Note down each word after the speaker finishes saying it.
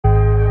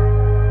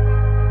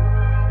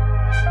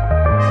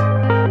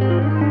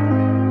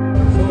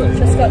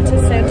went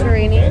to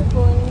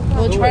Santorini.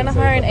 We were trying to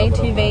hire an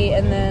ATV,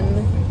 and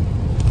then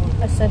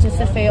I said to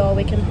Sophia, oh,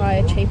 we can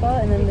hire cheaper,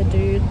 and then the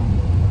dude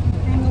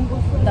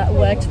that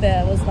worked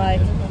there was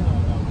like,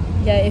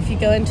 yeah, if you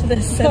go into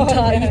the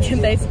centre, you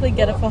can basically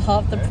get it for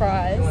half the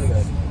price.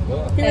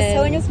 He was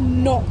telling us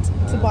not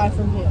to buy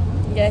from here.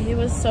 Yeah, he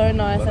was so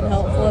nice and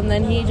helpful, and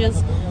then he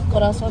just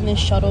got us on this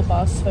shuttle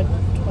bus for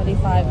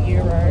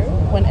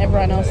 €25 when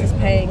everyone else is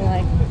paying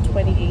like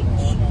 20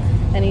 each,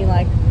 and he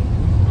like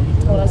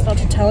told us not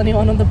to tell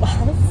anyone on the bus.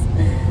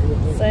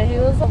 So he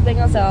was helping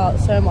us out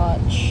so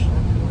much,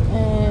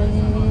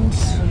 and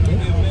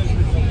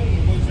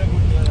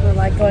we're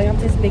like going up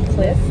this big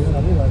cliff.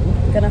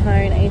 We're gonna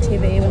hire an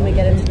ATV when we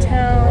get into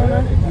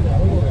town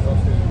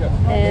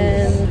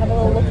and have a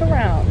little look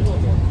around.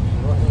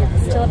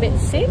 Still a bit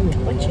sick,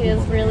 which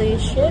is really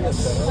shit.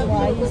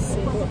 Why are you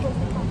sick?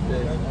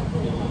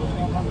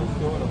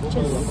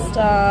 Just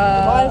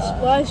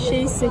why is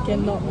she sick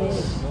and not me?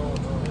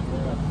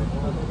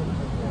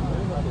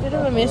 bit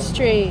of a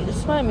mystery.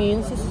 Just my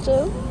immune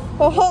system.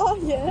 Oh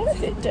yeah.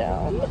 Sit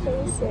down.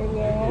 So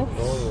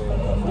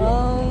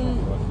well.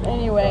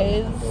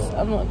 Anyways,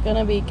 I'm not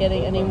gonna be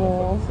getting any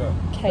more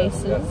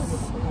cases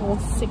or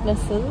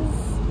sicknesses.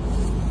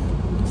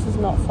 This is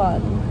not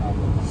fun.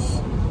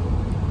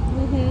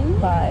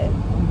 Bye.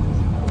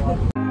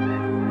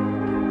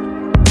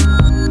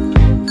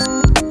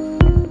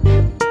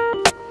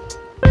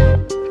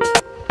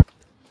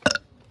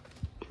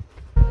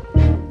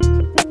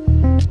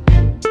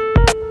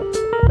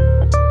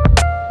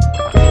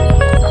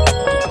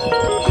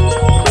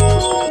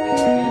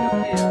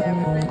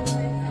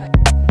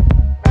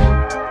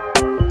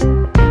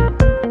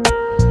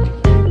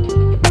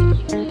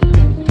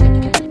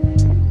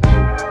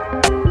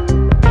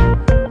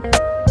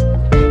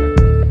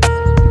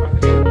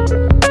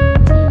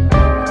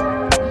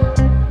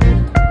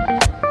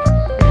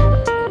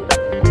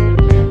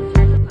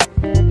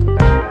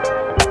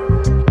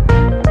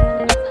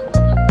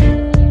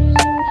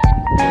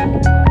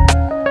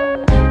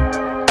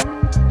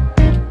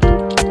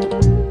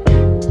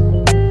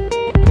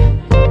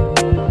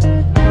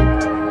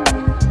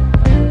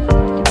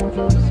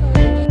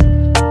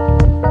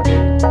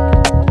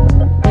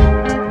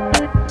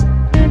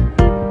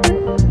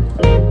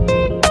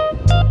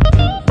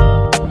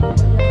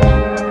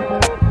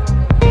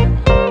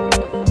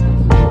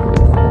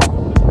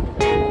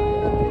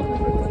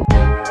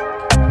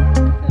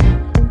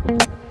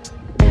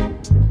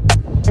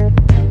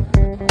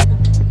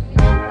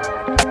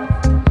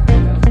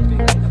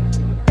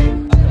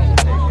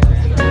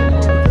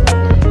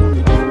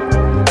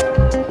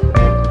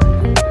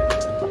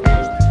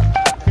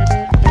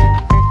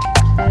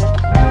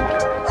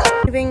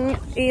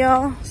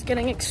 It's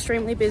getting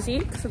extremely busy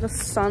because of the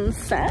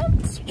sunset,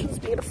 which is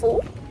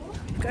beautiful.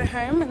 Go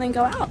home and then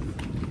go out.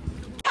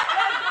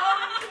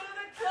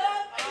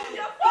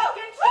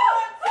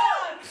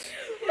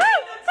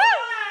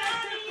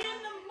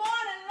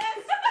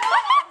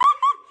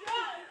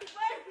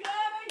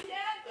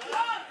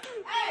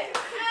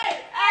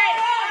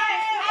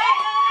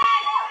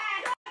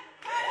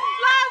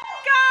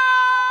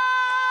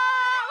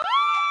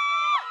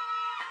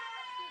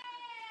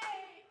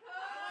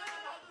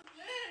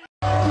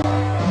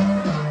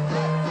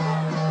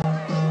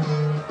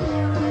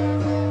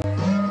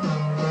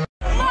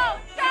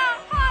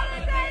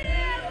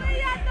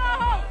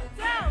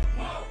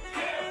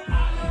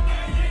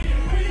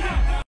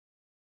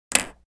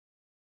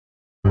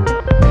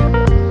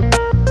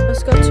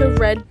 Got to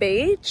Red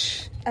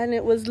Beach, and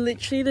it was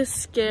literally the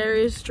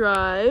scariest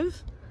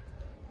drive.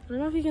 I don't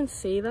know if you can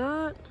see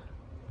that,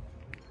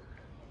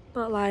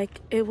 but like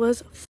it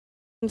was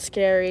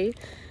scary,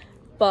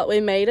 but we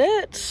made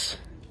it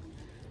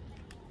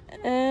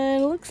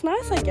and it looks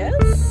nice, I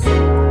guess.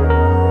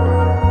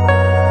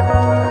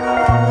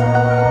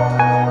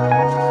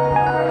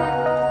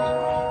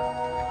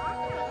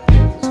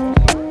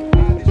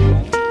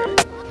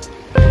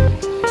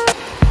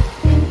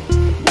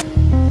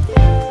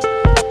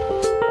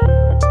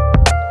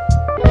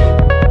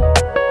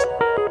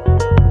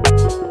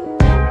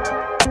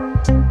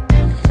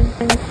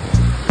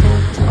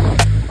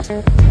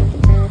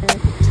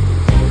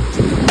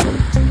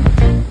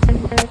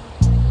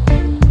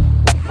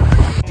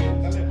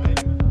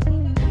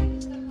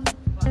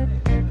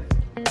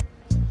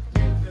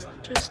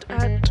 Just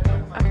at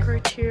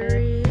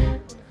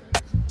Akrotiri,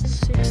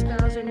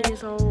 6,000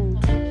 years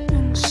old.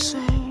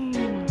 Insane.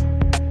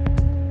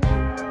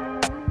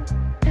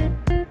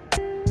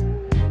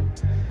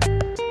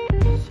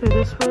 So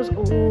this was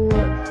all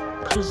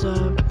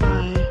preserved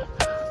by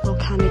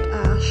volcanic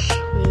ash,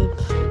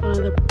 with one of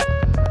the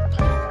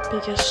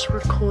biggest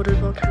recorded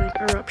volcanic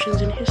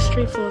eruptions in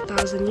history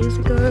 4,000 years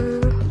ago.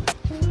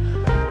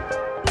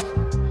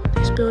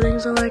 These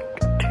buildings are like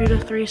 2 to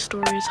 3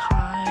 stories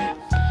high,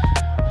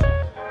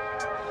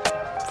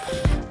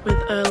 with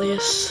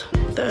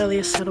the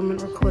earliest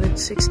settlement recorded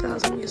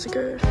 6,000 years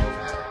ago.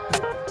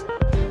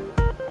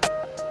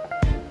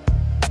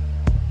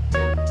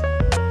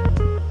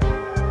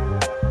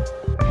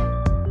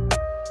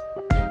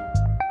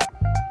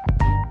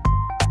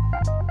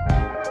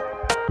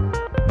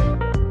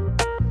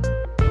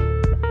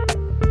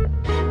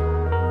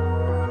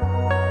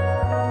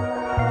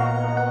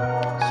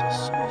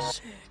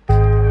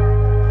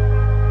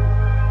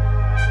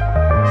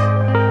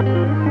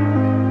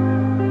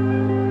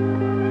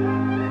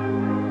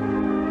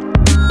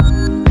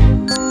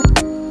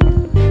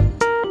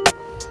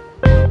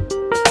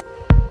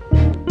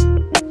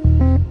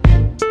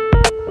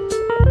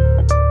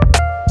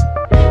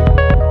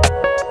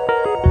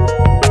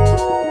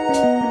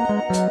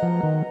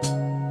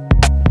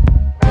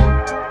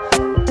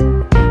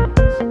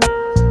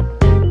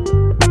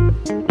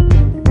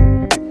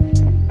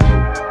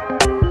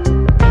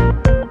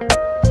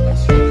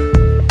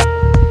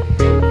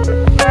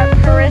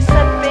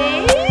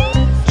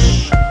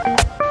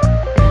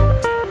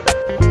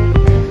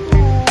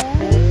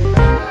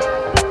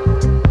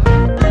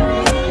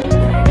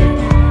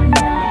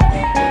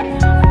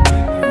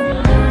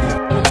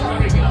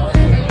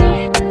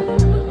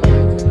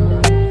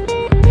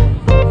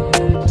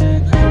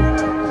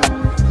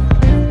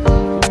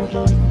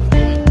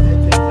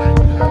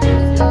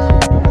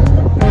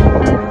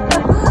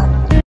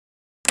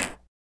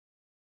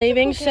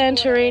 Leaving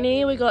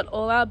Santorini, we got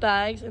all our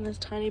bags in this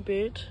tiny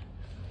boot.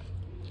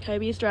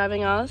 Kobe's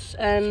driving us,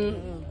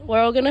 and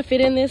we're all gonna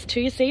fit in this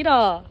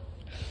 2-seater.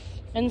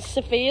 And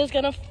Sophia's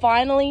gonna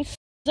finally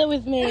sit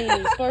with me,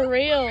 for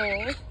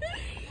real.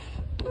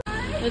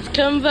 It's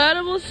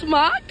convertible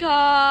smart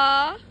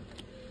car.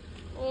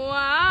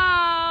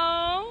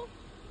 Wow.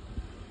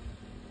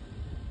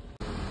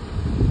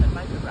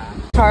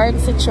 Current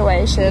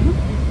situation.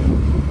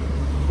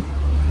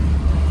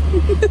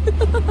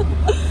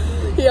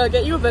 Here, I'll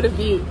get you a better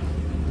view.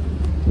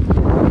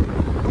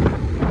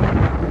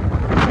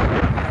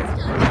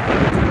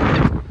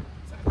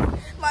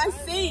 My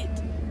seat.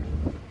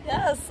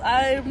 Yes,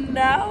 I'm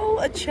now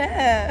a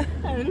chair.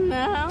 I'm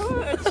now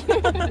a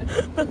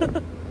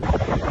chair.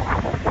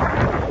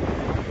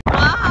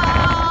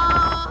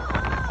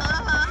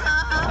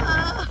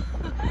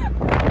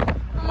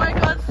 Oh my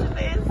god,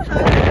 Sophia's so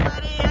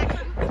sweaty. I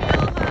can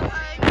feel her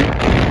like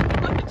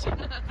watching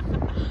us.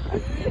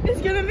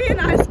 It's gonna be a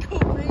nice